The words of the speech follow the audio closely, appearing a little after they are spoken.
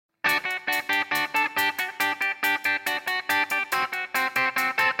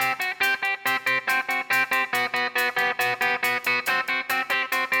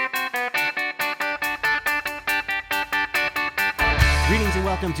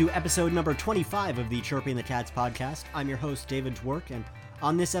Welcome to episode number 25 of the Chirping the Cats podcast. I'm your host, David Dwork, and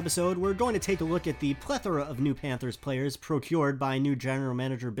on this episode, we're going to take a look at the plethora of new Panthers players procured by new general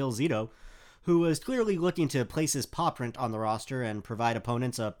manager Bill Zito, who was clearly looking to place his paw print on the roster and provide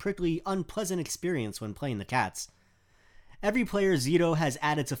opponents a prickly, unpleasant experience when playing the Cats. Every player Zito has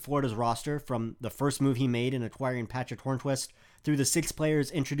added to Florida's roster, from the first move he made in acquiring Patrick Hornqvist through the 6 players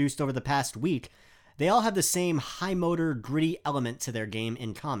introduced over the past week, they all have the same high-motor, gritty element to their game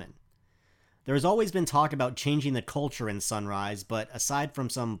in common. There has always been talk about changing the culture in Sunrise, but aside from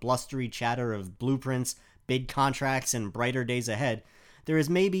some blustery chatter of blueprints, big contracts, and brighter days ahead, there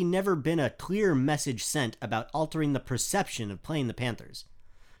has maybe never been a clear message sent about altering the perception of playing the Panthers.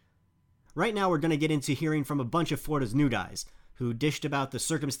 Right now, we're going to get into hearing from a bunch of Florida's new guys, who dished about the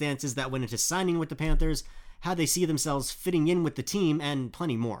circumstances that went into signing with the Panthers, how they see themselves fitting in with the team, and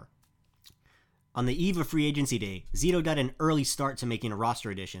plenty more. On the eve of free agency day, Zito got an early start to making roster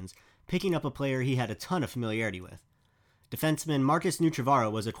additions, picking up a player he had a ton of familiarity with. Defenseman Markus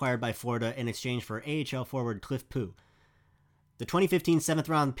Nutivaara was acquired by Florida in exchange for AHL forward Cliff Pu. The 2015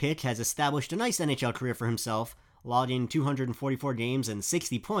 7th-round pick has established a nice NHL career for himself, logging 244 games and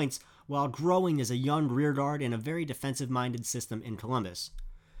 60 points while growing as a young rear guard in a very defensive-minded system in Columbus.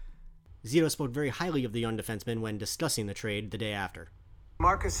 Zito spoke very highly of the young defenseman when discussing the trade the day after.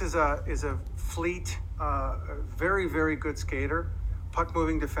 Markus is a fleet, very, very good skater,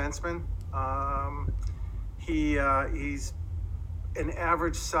 puck-moving defenseman. He's an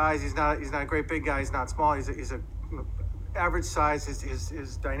average size. He's not a great big guy. He's not small. He's a average size.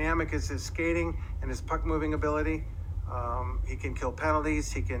 His dynamic is his skating and his puck-moving ability. He can kill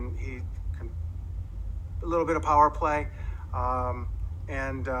penalties. He can a little bit of power play,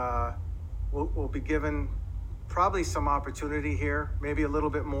 and we'll be given probably some opportunity here, maybe a little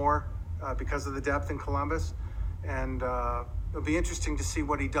bit more because of the depth in Columbus. And it'll be interesting to see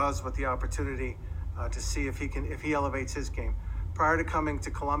what he does with the opportunity to see if he elevates his game. Prior to coming to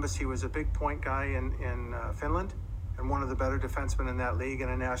Columbus, he was a big point guy in Finland and one of the better defensemen in that league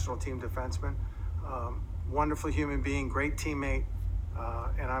and a national team defenseman. Wonderful human being, great teammate,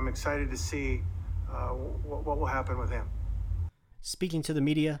 and I'm excited to see what will happen with him. Speaking to the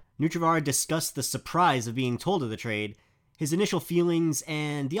media, Nutivaara discussed the surprise of being told of the trade, his initial feelings,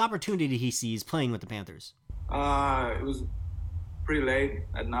 and the opportunity he sees playing with the Panthers. It was pretty late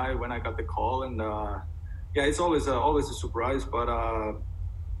at night when I got the call, and it's always a surprise, but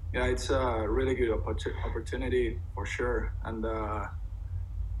it's a really good opportunity for sure, and I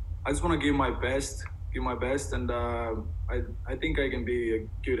just want to give my best, and I think I can be a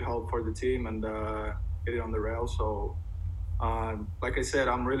good help for the team and get it on the rail. So. Like I said,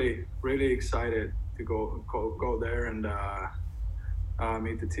 I'm really, really excited to go there and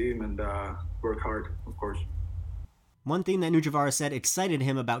meet the team and work hard, of course. One thing that Nutivaara said excited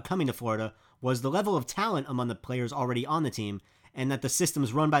him about coming to Florida was the level of talent among the players already on the team, and that the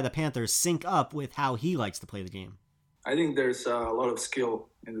systems run by the Panthers sync up with how he likes to play the game. I think there's a lot of skill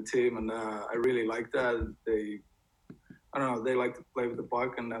in the team, and I really like that. They like to play with the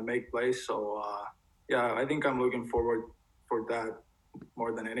puck and make plays. So I think I'm looking forward for that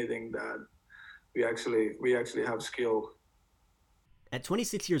more than anything, that we actually have skill. At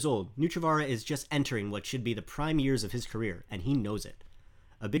 26 years old, Nutivaara is just entering what should be the prime years of his career, and he knows it.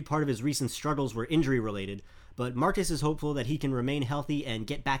 A big part of his recent struggles were injury-related, but Markus is hopeful that he can remain healthy and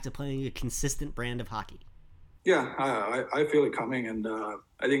get back to playing a consistent brand of hockey. Yeah, I feel it coming, and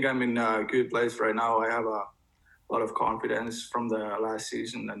I think I'm in a good place right now. I have a lot of confidence from the last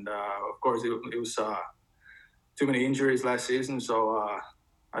season, and of course it was too many injuries last season, so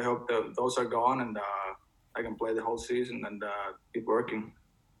I hope that those are gone and I can play the whole season and keep working.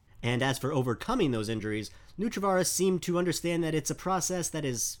 And as for overcoming those injuries, Nutivaara seemed to understand that it's a process that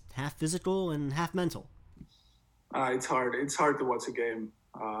is half physical and half mental. It's hard to watch a game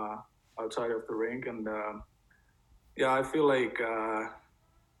outside of the rink, and I feel like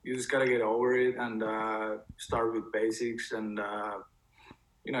you just gotta get over it and start with basics and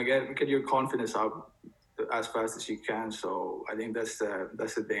get your confidence up as fast as you can. So I think that's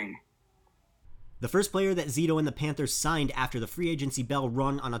the thing. The first player that Zito and the Panthers signed after the free agency bell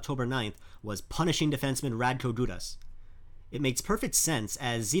rung on October 9th was punishing defenseman Radko Gudas. It makes perfect sense,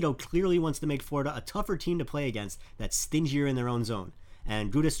 as Zito clearly wants to make Florida a tougher team to play against that's stingier in their own zone,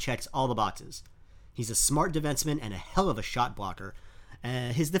 and Gudas checks all the boxes. He's a smart defenseman and a hell of a shot blocker.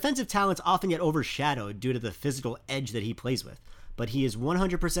 His defensive talents often get overshadowed due to the physical edge that he plays with, but he is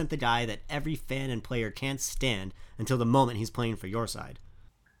 100% the guy that every fan and player can't stand until the moment he's playing for your side.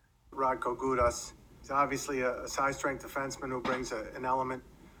 Radko Gudas is obviously a size-strength defenseman who brings an element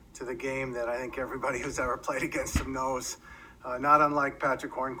to the game that I think everybody who's ever played against him knows. Not unlike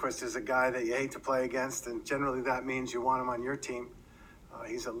Patrick Hornqvist, is a guy that you hate to play against, and generally that means you want him on your team.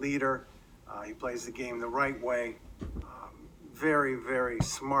 He's a leader. He plays the game the right way. Very, very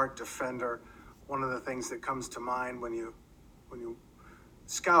smart defender. One of the things that comes to mind when you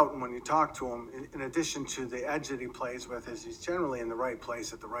scout and when you talk to him, in addition to the edge that he plays with, is he's generally in the right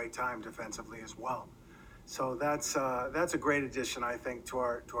place at the right time defensively as well. So that's a great addition, I think, to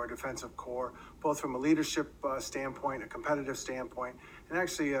our defensive core, both from a leadership standpoint, a competitive standpoint, and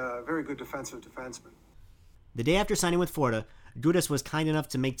actually a very good defensive defenseman. The day after signing with Florida, Gudas was kind enough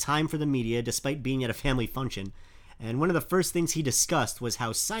to make time for the media despite being at a family function, and one of the first things he discussed was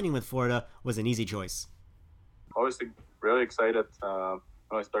how signing with Florida was an easy choice. Obviously, really excited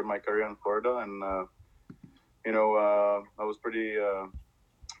when I started my career in Florida, and I was pretty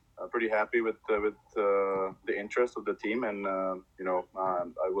happy with the interest of the team, and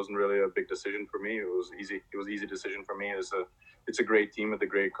it wasn't really a big decision for me. It was easy decision for me. It's a great team with a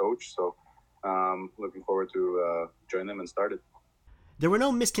great coach, so looking forward to join them and start it. There were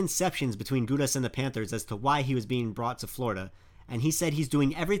no misconceptions between Gudas and the Panthers as to why he was being brought to Florida, and he said he's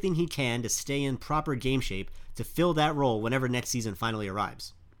doing everything he can to stay in proper game shape to fill that role whenever next season finally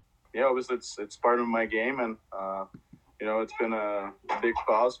arrives. Yeah, obviously it's part of my game, and it's been a big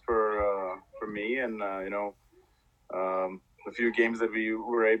pause for me, and a few games that we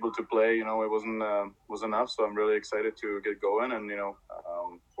were able to play, it was enough. So I'm really excited to get going, and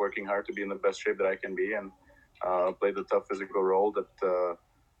working hard to be in the best shape that I can be, and play the tough physical role that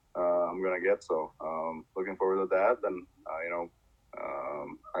I'm gonna get. So looking forward to that, and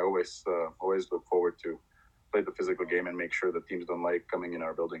I always look forward to play the physical game and make sure that teams don't like coming in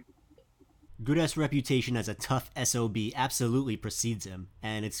our building. Gudas' reputation as a tough SOB absolutely precedes him,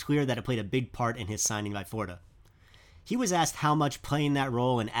 and it's clear that it played a big part in his signing by Florida. He was asked how much playing that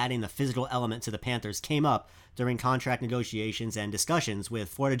role and adding the physical element to the Panthers came up during contract negotiations and discussions with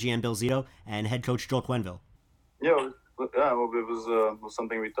Florida GM Bill Zito and head coach Joel Quenneville. Yeah, it was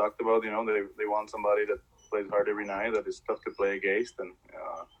something we talked about. They want somebody that plays hard every night, that is tough to play against, and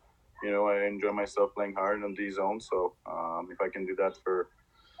I enjoy myself playing hard in D zone. So if I can do that for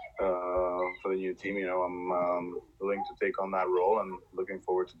the new team, I'm willing to take on that role and looking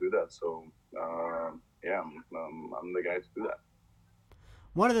forward to do that. So I'm the guy to do that.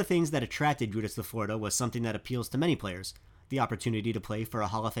 One of the things that attracted Gudas to Florida was something that appeals to many players: the opportunity to play for a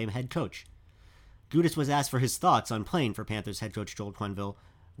Hall of Fame head coach. Gudas was asked for his thoughts on playing for Panthers head coach Joel Quenneville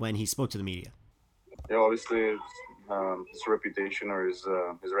when he spoke to the media. Yeah, obviously his reputation or his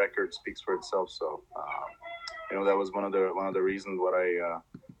record speaks for itself. So that was one of the reasons what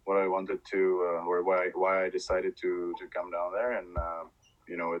I wanted to or why I decided to come down there, and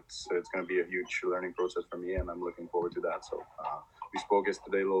it's going to be a huge learning process for me, and I'm looking forward to that. So we spoke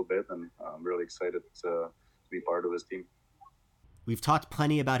yesterday a little bit, and I'm really excited to be part of this team. We've talked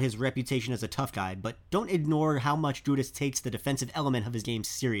plenty about his reputation as a tough guy, but don't ignore how much Gudas takes the defensive element of his game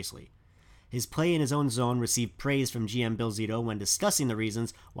seriously. His play in his own zone received praise from GM Bill Zito when discussing the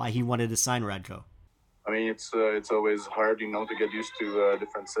reasons why he wanted to sign Radko. I mean, it's always hard, to get used to a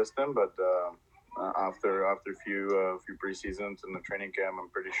different system, but after a few preseasons and the training camp, I'm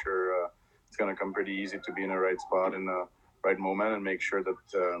pretty sure it's going to come pretty easy to be in the right spot in the right moment and make sure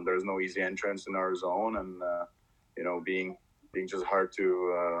that there's no easy entrance in our zone, and being just hard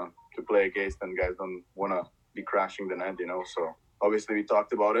to play against, and guys don't want to be crashing the net, So obviously we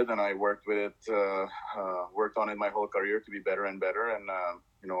talked about it, and I worked with it, worked on it my whole career to be better and better, and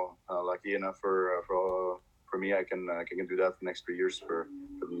lucky enough for me, I can do that for the next 3 years for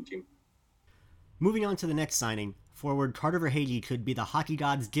the new team. Moving on to the next signing, forward Carter Verhaeghe could be the hockey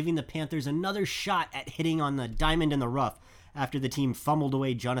gods giving the Panthers another shot at hitting on the diamond in the rough after the team fumbled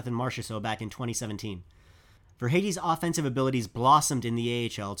away Jonathan Marchessault back in 2017. Verhaeghe's offensive abilities blossomed in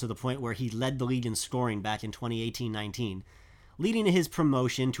the AHL to the point where he led the league in scoring back in 2018-19, leading to his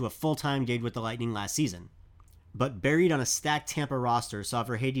promotion to a full-time gig with the Lightning last season. But buried on a stacked Tampa roster saw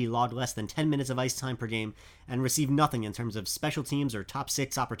Verhaeghe log less than 10 minutes of ice time per game and receive nothing in terms of special teams or top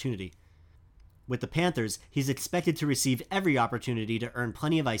six opportunity. With the Panthers, he's expected to receive every opportunity to earn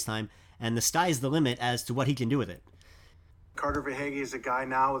plenty of ice time, and the sky's the limit as to what he can do with it. Carter Verhaeghe is a guy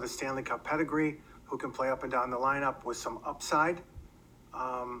now with a Stanley Cup pedigree who can play up and down the lineup with some upside.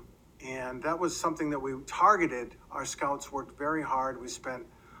 And that was something that we targeted. Our scouts worked very hard. We spent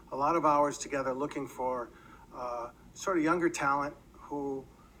a lot of hours together looking for sort of younger talent who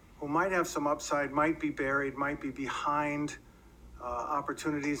might have some upside, might be buried, might be behind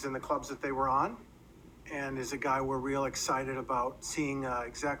opportunities in the clubs that they were on, and is a guy we're real excited about seeing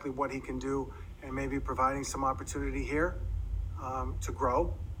exactly what he can do and maybe providing some opportunity here to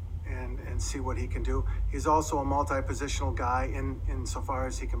grow. and see what he can do. He's also a multi-positional guy in so far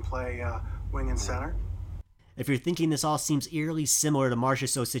as he can play wing and center. If you're thinking this all seems eerily similar to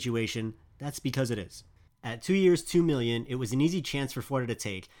Marchessault's situation, that's because it is. At 2 years, $2 million, it was an easy chance for Florida to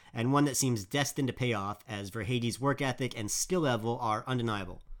take, and one that seems destined to pay off, as Verhaeghe's work ethic and skill level are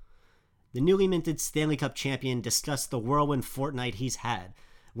undeniable. The newly minted Stanley Cup champion discussed the whirlwind fortnight he's had,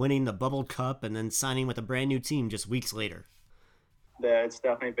 winning the Bubble Cup and then signing with a brand new team just weeks later. Yeah, it's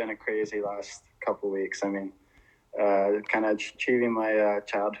definitely been a crazy last couple of weeks. I mean, kind of achieving my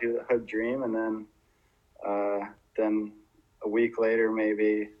childhood dream, and then a week later,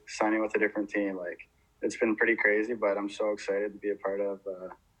 maybe signing with a different team. Like, it's been pretty crazy, but I'm so excited to be a part of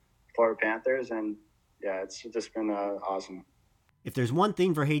Florida Panthers, and yeah, it's just been awesome. If there's one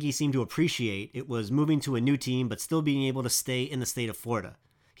thing Verhaeghe seemed to appreciate, it was moving to a new team but still being able to stay in the state of Florida.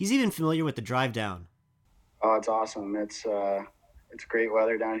 He's even familiar with the drive down. Oh, it's awesome. It's great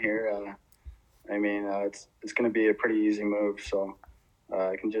weather down here. It's going to be a pretty easy move, so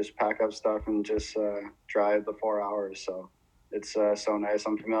I can just pack up stuff and just drive the 4 hours. So it's so nice.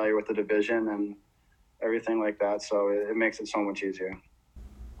 I'm familiar with the division and everything like that, so it makes it so much easier.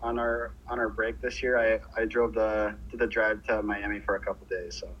 On our break this year, I drove the drive to Miami for a couple of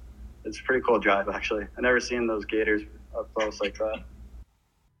days, so it's a pretty cool drive, actually. I've never seen those Gators up close like that.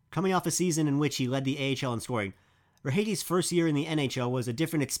 Coming off a season in which he led the AHL in scoring, Verhaeghe's first year in the NHL was a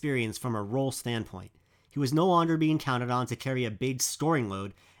different experience from a role standpoint. He was no longer being counted on to carry a big scoring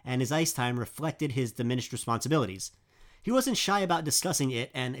load, and his ice time reflected his diminished responsibilities. He wasn't shy about discussing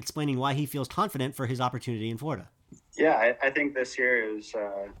it and explaining why he feels confident for his opportunity in Florida. Yeah, I think this year is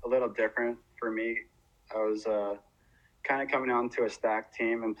a little different for me. I was kind of coming on to a stacked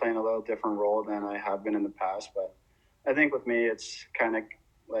team and playing a little different role than I have been in the past. But I think with me, it's kind of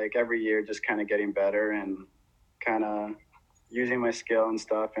like every year just kind of getting better and kind of using my skill and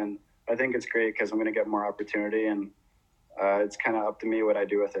stuff. And I think it's great because I'm going to get more opportunity, and it's kind of up to me what I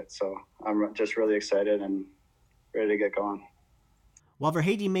do with it. So I'm just really excited and ready to get going. While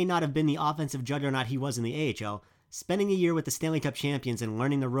Verhaeghe may not have been the offensive juggernaut he was in the AHL, spending a year with the Stanley Cup champions and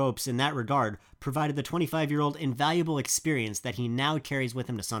learning the ropes in that regard provided the 25-year-old invaluable experience that he now carries with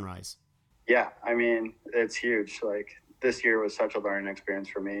him to Sunrise. Yeah, I mean, it's huge. Like, this year was such a learning experience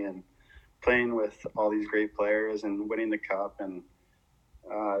for me, and playing with all these great players and winning the cup, and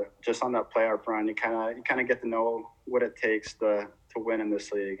just on that playoff run, you kind of get to know what it takes to win in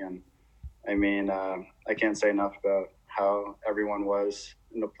this league. And I mean, I can't say enough about how everyone was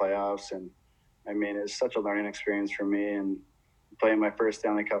in the playoffs, and I mean, it's such a learning experience for me, and playing my first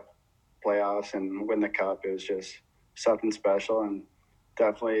Stanley Cup playoffs and win the cup is just something special. And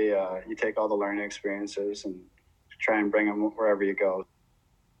definitely you take all the learning experiences and try and bring them wherever you go.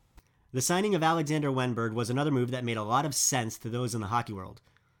 The signing of Alexander Wennberg was another move that made a lot of sense to those in the hockey world.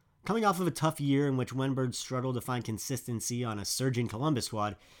 Coming off of a tough year in which Wennberg struggled to find consistency on a surging Columbus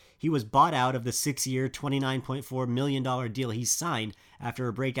squad, he was bought out of the 6-year, $29.4 million deal he signed after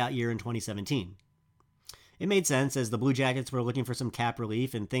a breakout year in 2017. It made sense as the Blue Jackets were looking for some cap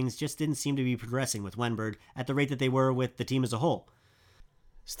relief and things just didn't seem to be progressing with Wennberg at the rate that they were with the team as a whole.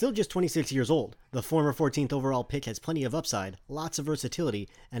 Still just 26 years old, the former 14th overall pick has plenty of upside, lots of versatility,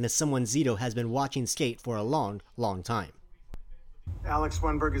 and is someone Zito has been watching skate for a long, long time. Alex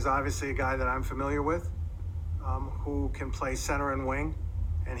Wennberg is obviously a guy that I'm familiar with, who can play center and wing,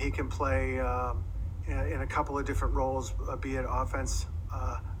 and he can play in a couple of different roles, be it offense,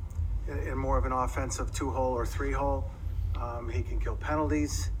 in more of an offensive 2-hole or 3-hole. He can kill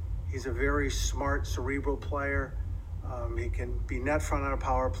penalties. He's a very smart, cerebral player. He can be net front on a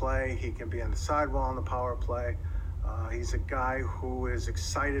power play. He can be on the sidewall on the power play. He's a guy who is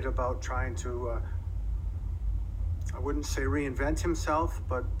excited about trying to, I wouldn't say reinvent himself,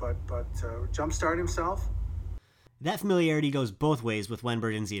 but jumpstart himself. That familiarity goes both ways with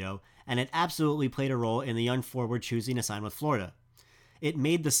Wennberg and Zito, and it absolutely played a role in the young forward choosing to sign with Florida. It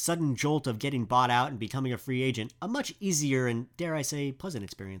made the sudden jolt of getting bought out and becoming a free agent a much easier and, dare I say, pleasant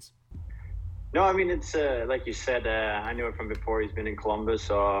experience. No, I mean, it's like you said, I knew him from before. He's been in Columbus.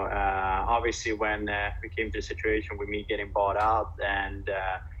 So obviously when we came to the situation with me getting bought out and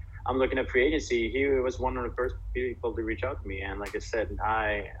I'm looking at free agency, he was one of the first people to reach out to me. And like I said,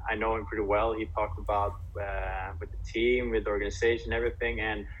 I know him pretty well. He talked about with the team, with the organization, everything.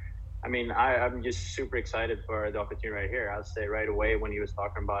 And I mean, I'm just super excited for the opportunity right here. I'll say right away when he was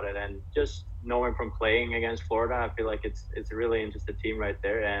talking about it, and just knowing from playing against Florida, I feel like it's a really interesting team right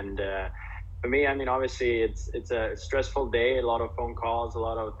there. And for me, I mean, obviously it's a stressful day, a lot of phone calls, a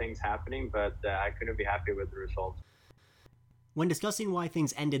lot of things happening, but I couldn't be happy with the results. When discussing why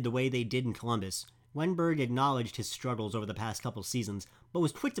things ended the way they did in Columbus, Wennberg acknowledged his struggles over the past couple seasons, but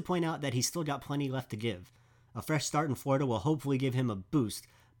was quick to point out that he's still got plenty left to give. A fresh start in Florida will hopefully give him a boost,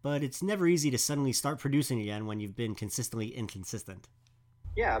 but it's never easy to suddenly start producing again when you've been consistently inconsistent.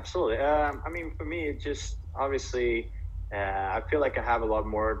 Yeah, absolutely. For me, it just obviously, I feel like I have a lot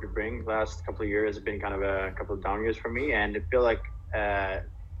more to bring. Last couple of years have been kind of a couple of down years for me, and I feel like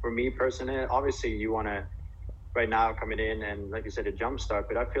for me personally, obviously you want to right now coming in and, like you said, a jump start,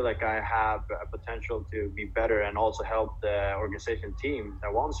 but I feel like I have a potential to be better and also help the organization team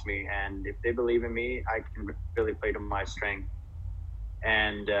that wants me. And if they believe in me, I can really play to my strength.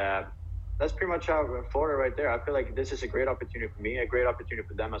 And that's pretty much how Florida right there. I feel like this is a great opportunity for me, a great opportunity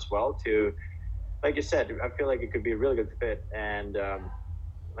for them as well to, like you said, I feel like it could be a really good fit. And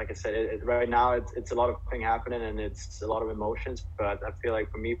like I said, right now it's a lot of things happening and it's a lot of emotions. But I feel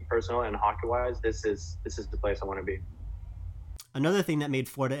like for me personally and hockey-wise, this is the place I want to be. Another thing that made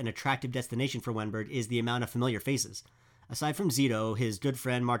Florida an attractive destination for Wennberg is the amount of familiar faces. Aside from Zito, his good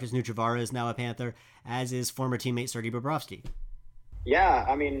friend Markus Nutivaara is now a Panther, as is former teammate Sergei Bobrovsky. Yeah,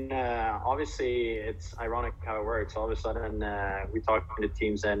 obviously it's ironic how it works. All of a sudden, we talked to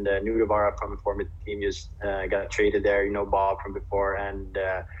teams, and Nutivaara from a former team just got traded there. You know, Bob from before, and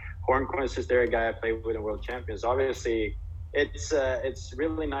Hornquist is there, a guy I played with in World Champions. Obviously, it's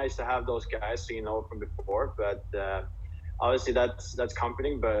really nice to have those guys so you know from before. But obviously, that's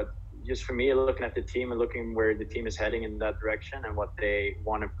comforting. But just for me, looking at the team and looking where the team is heading in that direction and what they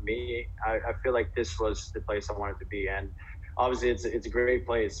wanted from me, I feel like this was the place I wanted to be. And obviously, it's a great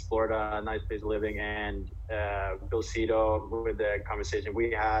place, Florida, a nice place living, and Bill Zito, with the conversation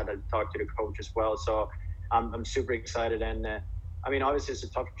we had, I talked to the coach as well, so I'm super excited. And obviously it's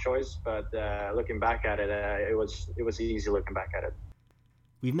a tough choice, but looking back at it, it was easy looking back at it.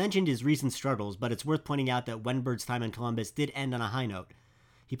 We've mentioned his recent struggles, but it's worth pointing out that Wennberg's time in Columbus did end on a high note.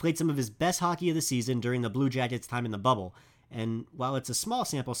 He played some of his best hockey of the season during the Blue Jackets' time in the bubble, and while it's a small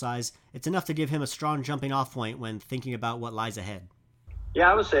sample size, it's enough to give him a strong jumping-off point when thinking about what lies ahead. Yeah,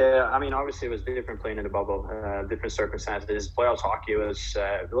 I would say, obviously it was different playing in the bubble, different circumstances. Playoffs hockey was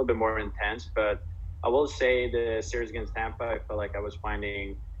a little bit more intense, but I will say the series against Tampa, I felt like I was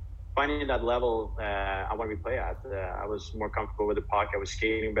finding that level I want to play at. I was more comfortable with the puck. I was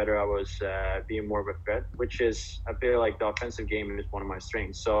skating better. I was being more of a threat, which is, I feel like the offensive game is one of my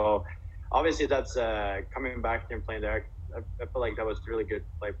strengths. So obviously that's coming back and playing there. I feel like that was really good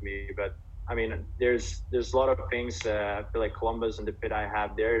play for me. But there's a lot of things. I feel like Columbus and the fit I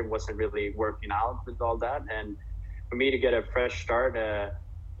have there, it wasn't really working out with all that. And for me to get a fresh start,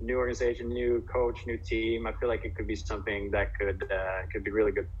 new organization, new coach, new team, I feel like it could be something that could be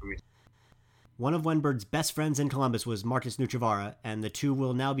really good for me. One of Wennberg's best friends in Columbus was Markus Nutivaara, and the two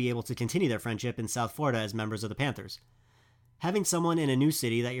will now be able to continue their friendship in South Florida as members of the Panthers. Having someone in a new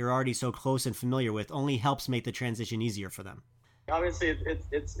city that you're already so close and familiar with only helps make the transition easier for them. Obviously,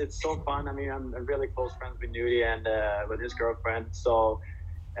 it's so fun. I'm really close friends with Nudie and with his girlfriend. So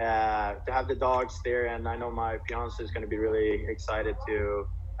to have the dogs there, and I know my fiance is going to be really excited to.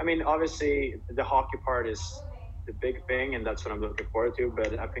 Obviously, the hockey part is the big thing, and that's what I'm looking forward to.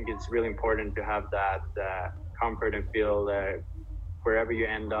 But I think it's really important to have that comfort and feel wherever you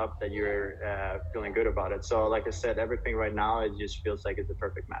end up that you're feeling good about it. So like I said, everything right now, it just feels like it's a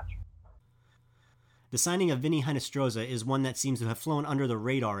perfect match. The signing of Vinny Hinostroza is one that seems to have flown under the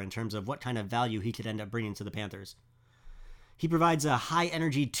radar in terms of what kind of value he could end up bringing to the Panthers. He provides a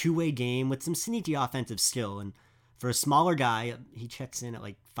high-energy two-way game with some sneaky offensive skill, and for a smaller guy, he checks in at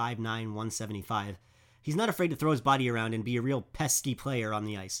like 5'9", 175. He's not afraid to throw his body around and be a real pesky player on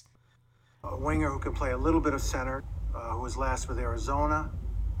the ice. A winger who can play a little bit of center, who was last with Arizona,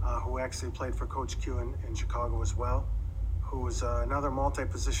 who actually played for Coach Q in Chicago as well, who was another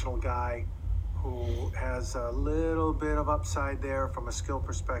multi-positional guy who has a little bit of upside there from a skill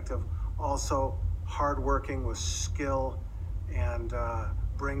perspective, also hardworking with skill, and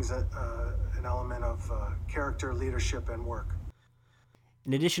brings an element of character, leadership, and work.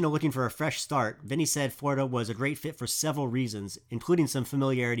 In addition to looking for a fresh start, Vinny said Florida was a great fit for several reasons, including some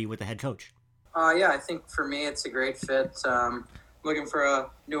familiarity with the head coach. I think for me it's a great fit. Looking for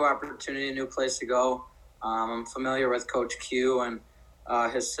a new opportunity, a new place to go. I'm familiar with Coach Q and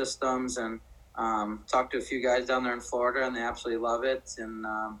his systems, and talked to a few guys down there in Florida, and they absolutely love it. And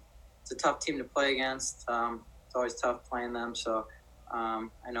it's a tough team to play against. It's always tough playing them. So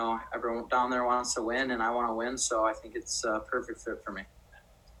I know everyone down there wants to win, and I want to win. So I think it's a perfect fit for me.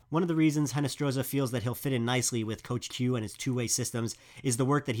 One of the reasons Hinostroza feels that he'll fit in nicely with Coach Q and his two-way systems is the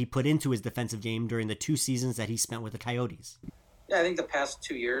work that he put into his defensive game during the 2 seasons that he spent with the Coyotes. Yeah, I think the past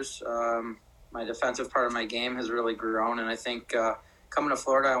 2 years, my defensive part of my game has really grown, and I think coming to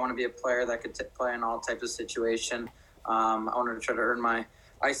Florida, I want to be a player that could play in all types of situations. I wanted to try to earn my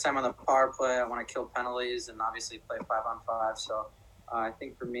ice time on the power play. I want to kill penalties and obviously play 5-on-5. So I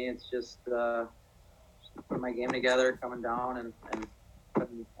think for me, it's just putting my game together, coming down, and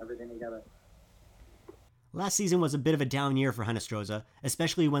putting everything together. Last season was a bit of a down year for Hinostroza,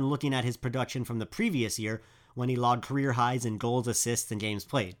 especially when looking at his production from the previous year when he logged career highs in goals, assists, and games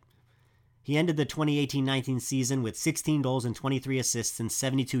played. He ended the 2018-19 season with 16 goals and 23 assists in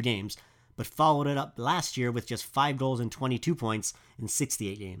 72 games, but followed it up last year with just 5 goals and 22 points in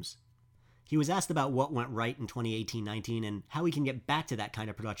 68 games. He was asked about what went right in 2018-19 and how he can get back to that kind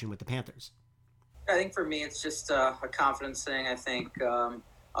of production with the Panthers. I think for me, it's just a confidence thing. I think I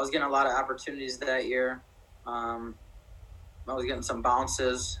was getting a lot of opportunities that year. I was getting some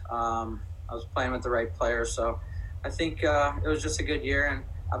bounces. I was playing with the right players. So I think it was just a good year. And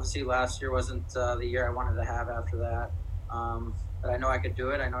obviously last year wasn't the year I wanted to have after that. But I know I could do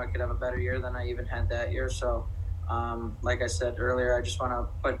it. I know I could have a better year than I even had that year. So like I said earlier, I just want to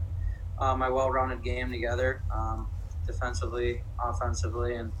put my well-rounded game together defensively,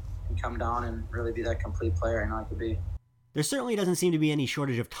 offensively, and come down and really be that complete player I know I could be. There certainly doesn't seem to be any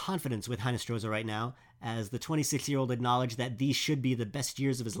shortage of confidence with Hinostroza right now, as the 26-year-old acknowledged that these should be the best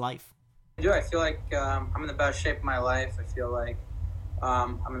years of his life. I do. I feel like I'm in the best shape of my life. I feel like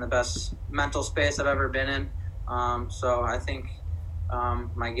I'm in the best mental space I've ever been in. So I think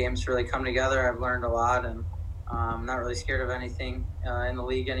my game's really come together. I've learned a lot, and I'm not really scared of anything in the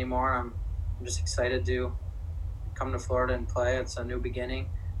league anymore. I'm just excited to come to Florida and play. It's a new beginning,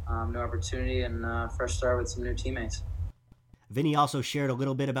 new opportunity, and fresh start with some new teammates. Vinny also shared a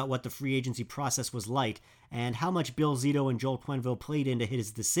little bit about what the free agency process was like and how much Bill Zito and Joel Quenneville played into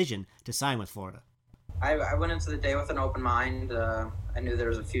his decision to sign with Florida. I went into the day with an open mind. I knew there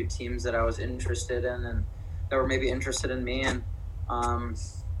was a few teams that I was interested in and that were maybe interested in me. And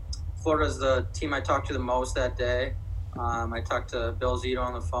Florida's the team I talked to the most that day. I talked to Bill Zito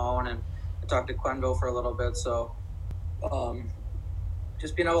on the phone, and I talked to Quenneville for a little bit. So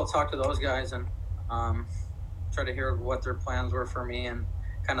just being able to talk to those guys and try to hear what their plans were for me and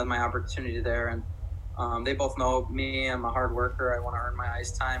kind of my opportunity there. And they both know me. I'm a hard worker. I want to earn my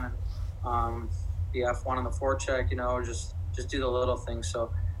ice time and be F1 on the forecheck, just do the little things.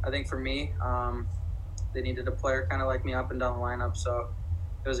 So I think for me, they needed a player kind of like me up and down the lineup. So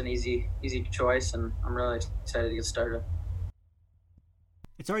it was an easy choice, and I'm really excited to get started.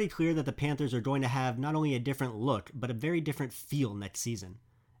 It's already clear that the Panthers are going to have not only a different look, but a very different feel next season.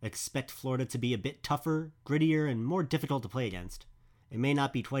 Expect Florida to be a bit tougher, grittier, and more difficult to play against. It may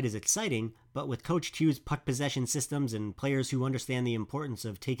not be quite as exciting, but with Coach Q's puck possession systems and players who understand the importance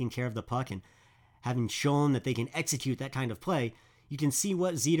of taking care of the puck and having shown that they can execute that kind of play, you can see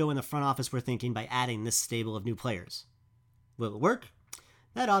what Zito and the front office were thinking by adding this stable of new players. Will it work?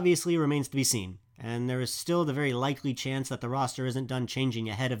 That obviously remains to be seen, and there is still the very likely chance that the roster isn't done changing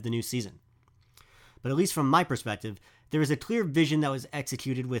ahead of the new season. But at least from my perspective, there is a clear vision that was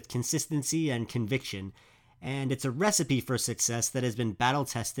executed with consistency and conviction, and it's a recipe for success that has been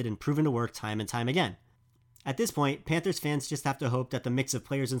battle-tested and proven to work time and time again. At this point, Panthers fans just have to hope that the mix of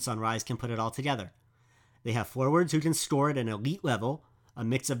players in Sunrise can put it all together. They have forwards who can score at an elite level, a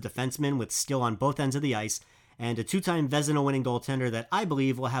mix of defensemen with skill on both ends of the ice, and a 2-time Vezina-winning goaltender that I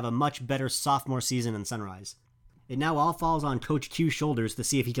believe will have a much better sophomore season in Sunrise. It now all falls on Coach Q's shoulders to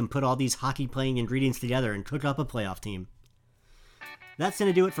see if he can put all these hockey-playing ingredients together and cook up a playoff team. That's going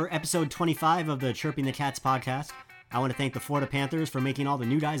to do it for episode 25 of the Chirping the Cats podcast. I want to thank the Florida Panthers for making all the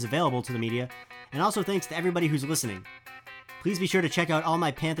new guys available to the media, and also thanks to everybody who's listening. Please be sure to check out all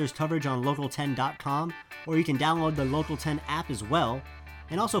my Panthers coverage on Local10.com, or you can download the Local 10 app as well,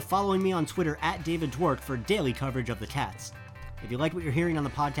 and also following me on Twitter @DavidDwork for daily coverage of the Cats. If you like what you're hearing on the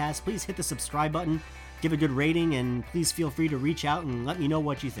podcast, please hit the subscribe button, give a good rating, and please feel free to reach out and let me know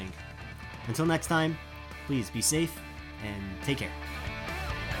what you think. Until next time, please be safe and take care.